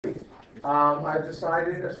I've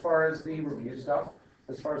decided as far as the review stuff,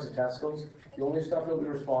 as far as the test goes, the only stuff you'll be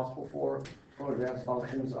responsible for advanced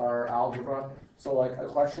functions are algebra. So like a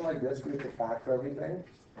question like this, where you can factor everything,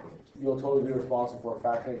 you'll totally be responsible for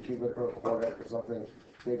factoring a cubic or a quartic or something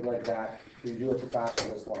big like that. You do have to factor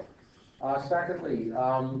this one. Secondly,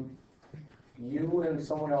 you and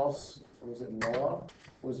someone else, was it Noah,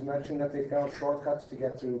 was mentioning that they found shortcuts to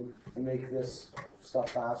get through and make this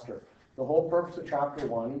stuff faster. The whole purpose of chapter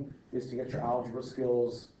 1 is to get your algebra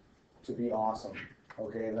skills to be awesome.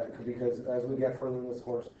 Okay, because as we get further in this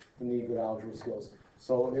course, we need good algebra skills.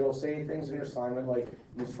 So it'll say things in your assignment like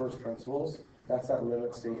use first principles. That's that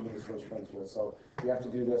limit statement, use first principles. So you have to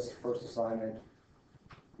do this first assignment,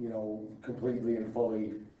 you know, completely and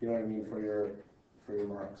fully, you know what I mean, for your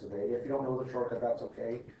marks. Okay, if you don't know the shortcut, that's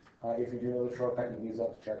okay. If you do know the shortcut, you can use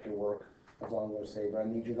that to check your work. That's all I'm going to say. But I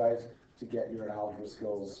need you guys to get your algebra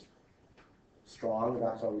skills strong.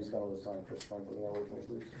 That's why we spent all this time. First time putting that with me,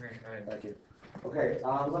 please. Right. Thank you. Okay,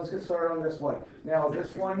 let's get started on this one. Now,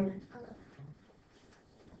 this one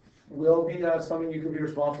will be something you can be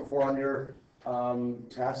responsible for on your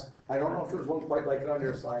test. I don't know if there's one quite like it on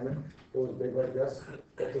your assignment. It was big like this.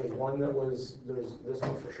 But there's one that was, there's this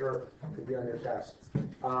one for sure could be on your test.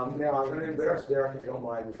 Now, I'm going to embarrass Derek if you don't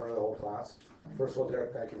mind in front of the whole class. First of all,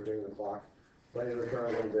 Derek, thank you for doing the clock. But in return,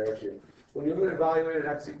 I'm going to embarrass you. When you would evaluate at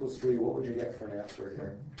x equals 3, what would you get for an answer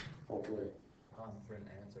here? Hopefully. For an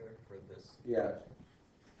answer for this. Yeah.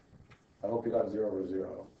 I hope you got 0 over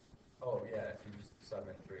 0. Oh, yeah, if you just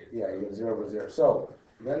submit 3. Yeah, you get 0 over 0. So,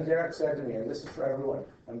 then Derek said to me, and this is for everyone,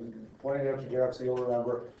 I'm pointing out to Derek so you'll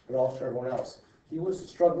remember, but also for everyone else. He was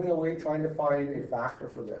struggling away trying to find a factor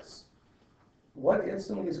for this. What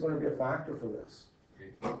instantly is going to be a factor for this?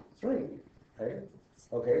 3. Okay?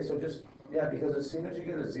 Okay, so just, yeah, because as soon as you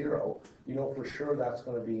get a 0, you know for sure that's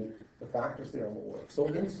going to be the factors theorem will work. So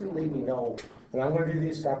instantly we know, and I'm going to do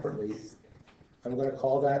these separately. I'm going to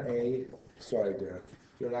call that A. Sorry, Derek.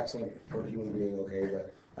 You're an excellent human being, okay,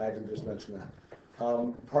 but I had to just mention that.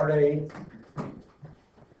 Part A,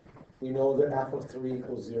 we know that f of 3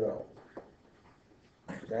 equals 0.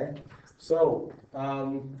 Okay? So,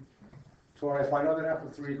 if I know that f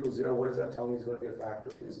of 3 equals 0, what does that tell me is going to be a factor,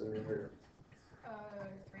 please, in the numerator?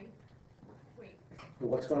 3. Wait.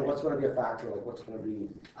 What's going to be a factor? Like, what's going to be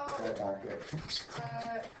a factor?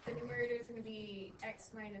 The numerator is going to be x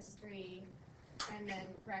minus 3, and then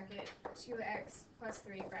bracket 2x plus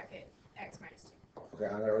 3 bracket x minus 2. Okay,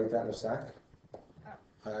 I'm going to write that in a sec.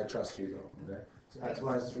 Oh. I trust you, though. Okay? So x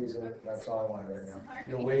minus 3 is that's all I want right now.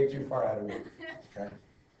 You're way too far out of me. Okay.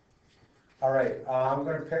 All right. I'm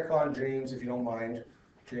going to pick on James, if you don't mind,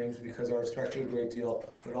 James, because I respect you a great deal,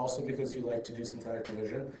 but also because you like to do synthetic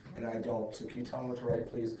division, and I don't. So can you tell me what to write,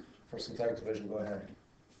 please, for synthetic division? Go ahead.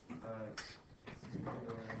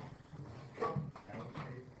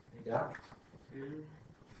 Yeah. 2.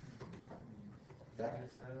 Yeah.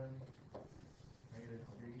 7.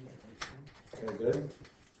 -3. Okay, good.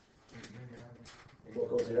 What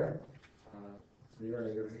goes here? 3 or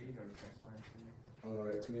negative 3 or x minus 2. All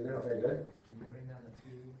right, 2 there. Okay, good. You bring down the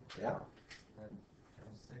 2. Yeah. Then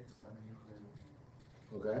 6 underneath the.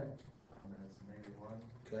 Okay. And then it's -1.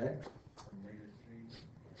 Okay. And -3.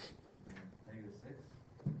 And -6.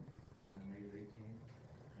 And -18.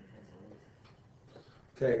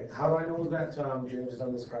 Okay, how do I know that James has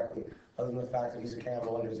done this correctly, other than the fact that he's a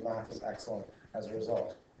Campbell and his math is excellent as a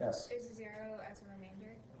result? Yes? Is 0 as a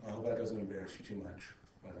remainder? I hope that doesn't embarrass you too much,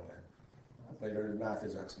 by the way. Later, math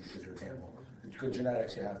is excellent because you're Campbell. Good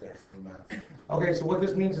genetics you have there for math. Okay, so what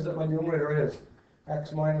this means is that my numerator is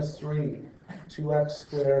x minus 3, 2x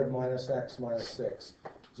squared minus x minus 6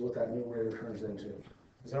 is what that numerator turns into.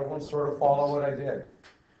 Does everyone sort of follow what I did?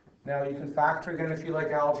 Now, you can factor again if you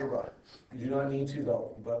like algebra. You do not need to,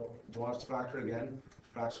 though. But do you want us to factor again?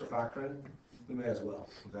 Faster factoring? We may as well,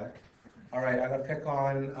 okay? All right, I'm going to pick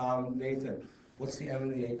on Nathan. What's the m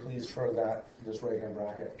and the a, please, for this right-hand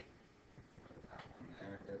bracket?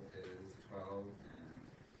 Bracket is 12.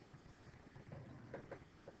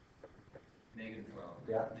 -12.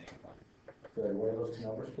 Yeah. Good. What are those two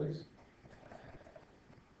numbers, please?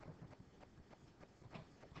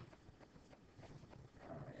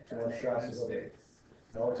 Too much stress is okay.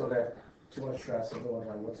 No, it's okay. Too much stress is the one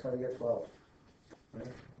time. What's going to get 12?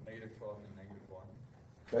 Right? -12 and -1.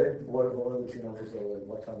 Okay. What are the two numbers though? Like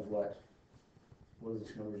what times what? What are the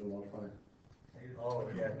two numbers in multiplying? Oh,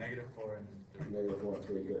 yeah, -4 and 3. -4 and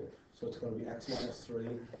 3, good. So it's going to be x minus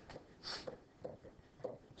 3,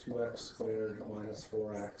 2x squared minus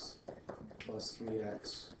 4x plus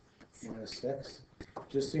 3x minus 6.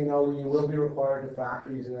 Just so you know, you will be required to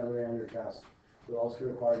factor using that on your test. You'll also be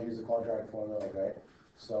required to use the quadratic formula, okay?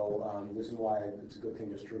 So, this is why it's a good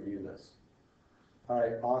thing just to review this. All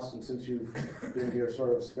right, Austin, since you've been here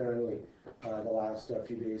sort of sparingly, the last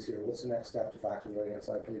few days here, what's the next step to factor the right-hand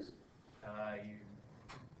side, please? You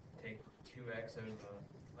take 2x out of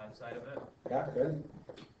the left side of it, Yeah, good.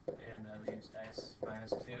 and that leaves x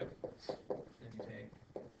minus 2. Then you take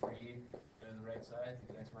 3 out of the right side,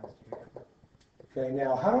 x minus 2 again. Okay,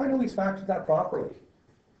 now, how do I know he's factored that properly?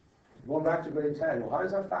 Going back to grade 10, well, how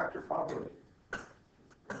does that factor properly?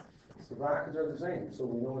 The brackets are the same, so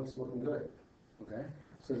we know it's looking good. Okay,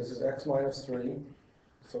 so this is x minus 3.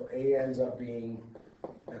 So A ends up being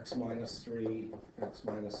x minus 3, x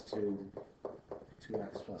minus 2,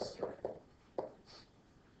 2x plus 3.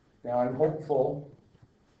 Now I'm hopeful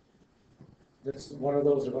that one of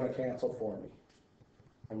those are going to cancel for me.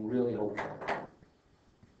 I'm really hopeful.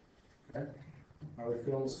 Okay. Are we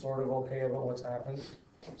feeling sort of okay about what's happened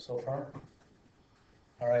so far?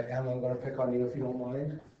 All right, Emma, I'm going to pick on you if you don't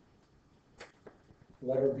mind.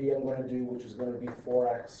 Letter B I'm going to do, which is going to be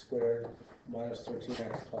 4x squared minus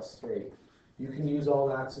 13x plus 3. You can use all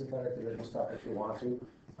that synthetic division stuff if you want to.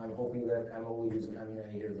 I'm hoping that Emma will use an M and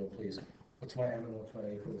A here though, please. What's my M and what's my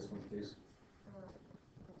A for this one, please?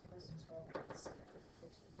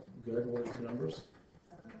 Good, what are the numbers?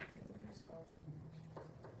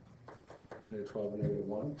 -12 and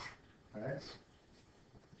 -1. All right.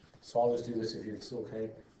 So I'll just do this if it's okay.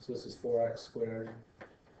 So this is 4x squared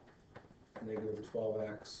negative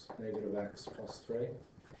 12x, negative x plus 3.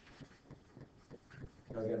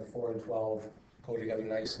 Now again, 4 and 12 go together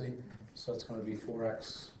nicely, so it's going to be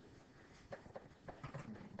 4x,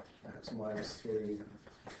 x minus 3,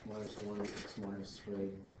 minus 1, x minus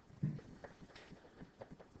 3.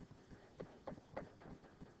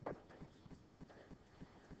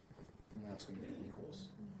 And that's going to be equals.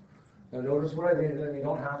 Now notice what I did, and you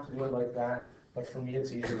don't have to do it like that. But for me,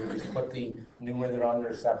 it's easier to just put the numerator on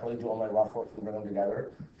there separately, do all my rough work and bring them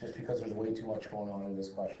together, just because there's way too much going on in this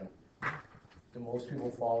question. Do most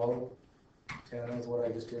people follow Tana with what I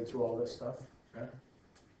just did through all this stuff? Okay?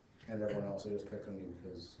 And everyone else, I just pick on you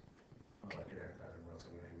because I like your haircut. Everyone else,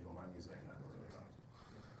 you don't mind me saying that.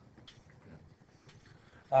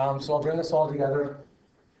 Yeah. So I'll bring this all together.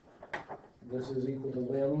 This is equal to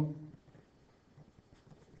lim.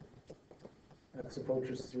 X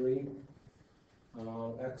approaches 3.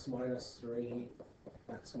 X minus 3,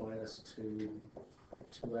 x minus 2,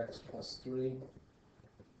 2x plus 3,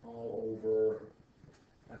 all over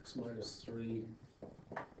x minus 3,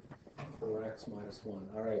 4x minus 1.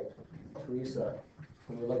 All right, Teresa,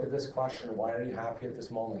 when we look at this question, why are you happy at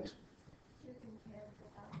this moment?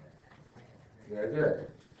 Very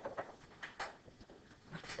good.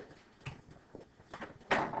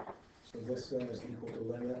 So this then is equal to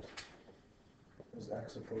limit as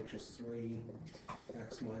x approaches 3,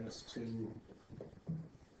 x minus 2,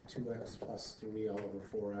 2x plus 3 all over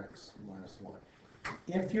 4x minus 1.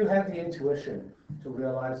 If you had the intuition to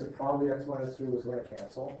realize that probably x minus 3 was going to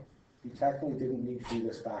cancel, you technically didn't need to do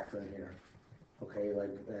this factoring here. Okay,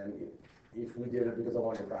 like then if we did it because I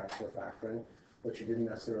wanted to practice the factoring, but you didn't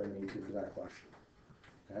necessarily need to for that question.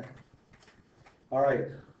 Okay? All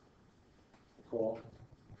right. Cool.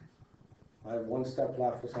 I have one step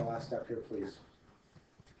left. What's my last step here, please?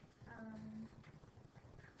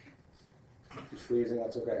 You're freezing,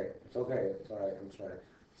 that's okay. It's okay, it's all right, I'm sorry.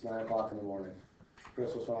 It's 9 o'clock in the morning.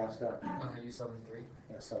 Chris, what's my last step? You 7 3.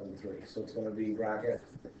 Yeah, 7 3. So it's going to be bracket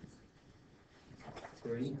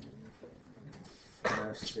 3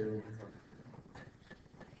 minus 2.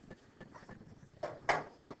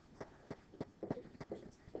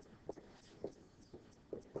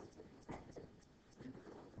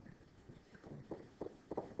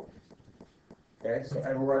 Okay, so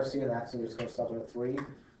everywhere I see an X, I'm just going to stop at a 3.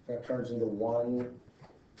 That turns into 1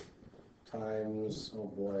 times, oh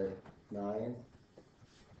boy, 9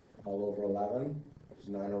 all over 11, which is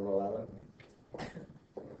 9 over 11.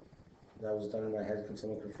 That was done in my head. Can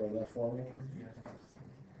someone confirm that for me?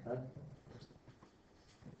 Huh?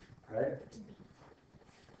 Right?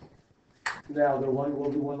 Now,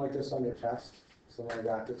 we'll do one like this on your test. Something like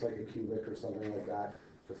that, that's like a cubic or something like that,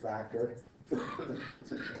 to factor.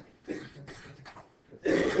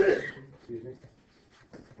 Excuse me.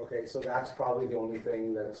 Okay, so that's probably the only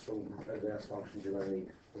thing that's from advanced functions you're going to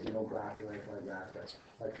need. There's no graph or anything like that, but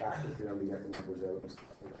like factors, you're going to be getting numbers out and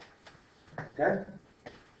stuff like that. Okay?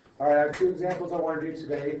 All right, I have 2 examples I want to do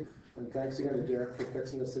today, and thanks again to Derek for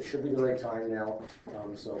fixing this. This should be the right time now.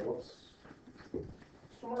 So, whoops. Mr.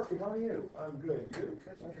 Murphy, how are you? I'm good. Good.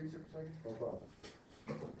 Catch my Teresa for a second. No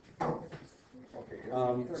problem. Okay.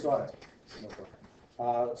 Sorry. No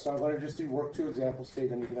problem. So I'm going to just do work 2 examples today,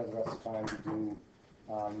 then you can have the rest of the time to do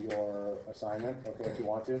your assignment, okay, if you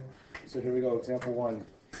want to. So here we go, example 1.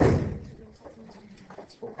 I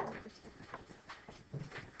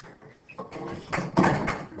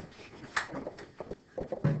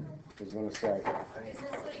was gonna say. Is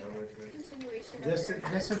this like continuation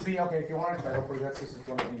of? This would be, okay, if you want to title for this is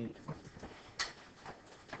going to be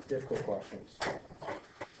difficult questions.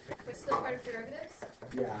 It's still part of derivatives?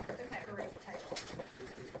 Yeah. Okay, we're ready for title.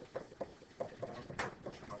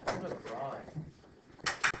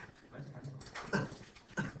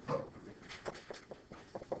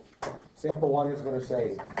 Sample 1 is going to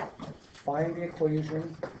say, find the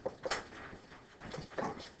equation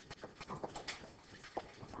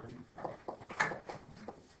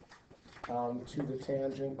to the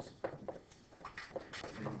tangent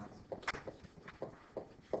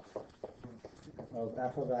of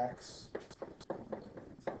f of x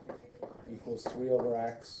equals 3 over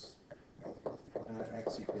x at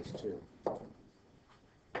x equals 2.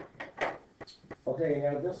 Okay,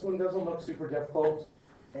 now this one doesn't look super difficult,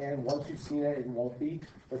 and once you've seen it, it won't be,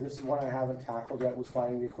 but this is one I haven't tackled yet, was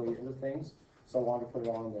finding the equation of things, so I wanted to put it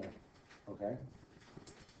on there, okay?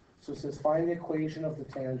 So it says find the equation of the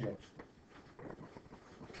tangent.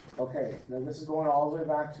 Okay, now this is going all the way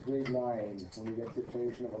back to grade 9, when you get the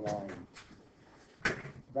equation of a line.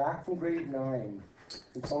 Back from grade 9,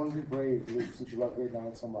 can someone be brave, Luke, since you love grade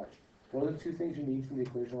 9 so much? What are the 2 things you need from the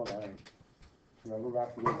equation of a line? Remember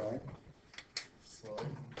back from grade 9? Slope.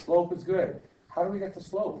 Slope is good. How do we get the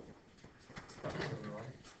slope?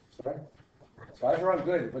 Sorry? Sides are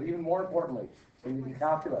good, but even more importantly, in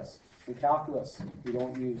calculus, you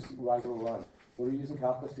don't use rise or run. What are you using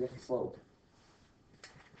calculus to get the slope?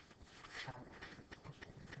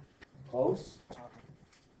 Close?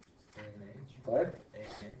 What?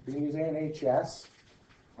 You can use A and H, yes.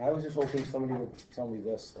 I was just hoping somebody would tell me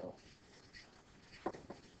this, though.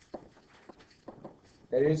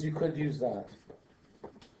 That is, you could use that,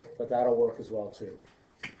 but that'll work as well, too.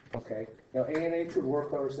 Okay, now A and H would work,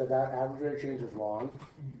 whoever said that, average rate of change is wrong,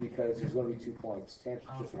 because there's gonna be 2 points, tangent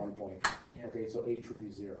is just 1 point. Okay, so H would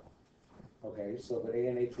be 0. Okay, so the A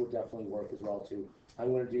and H would definitely work as well too.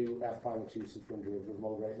 I'm gonna do F prime 2 since we're in derivative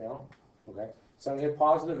mode right now. Okay, so I'm gonna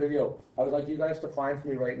pause the video. I would like you guys to find for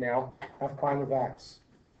me right now F prime of X.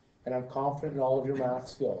 And I'm confident in all of your math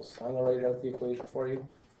skills. I'm gonna write out the equation for you.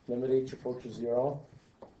 Limit H approaches 0,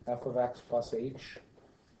 F of X plus H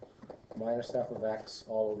minus f of x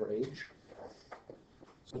all over h.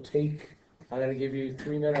 So I'm going to give you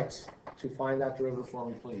 3 minutes to find that derivative for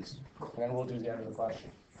me, please. And then we'll do the end of the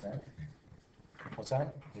question. Okay? What's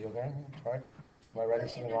that? Are you okay? All right? Am I writing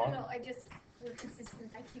something wrong? No, I just, we're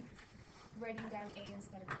consistent. I keep writing down A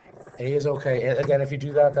instead of X. A is okay. And again, if you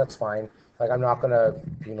do that, that's fine. Like, I'm not going to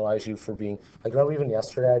penalize you for being, like, remember even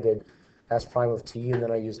yesterday I did s prime of t, and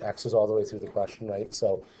then I used x's all the way through the question, right?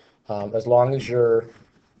 So as long as you're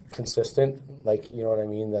consistent, like, you know what I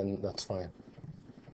mean, then that's fine.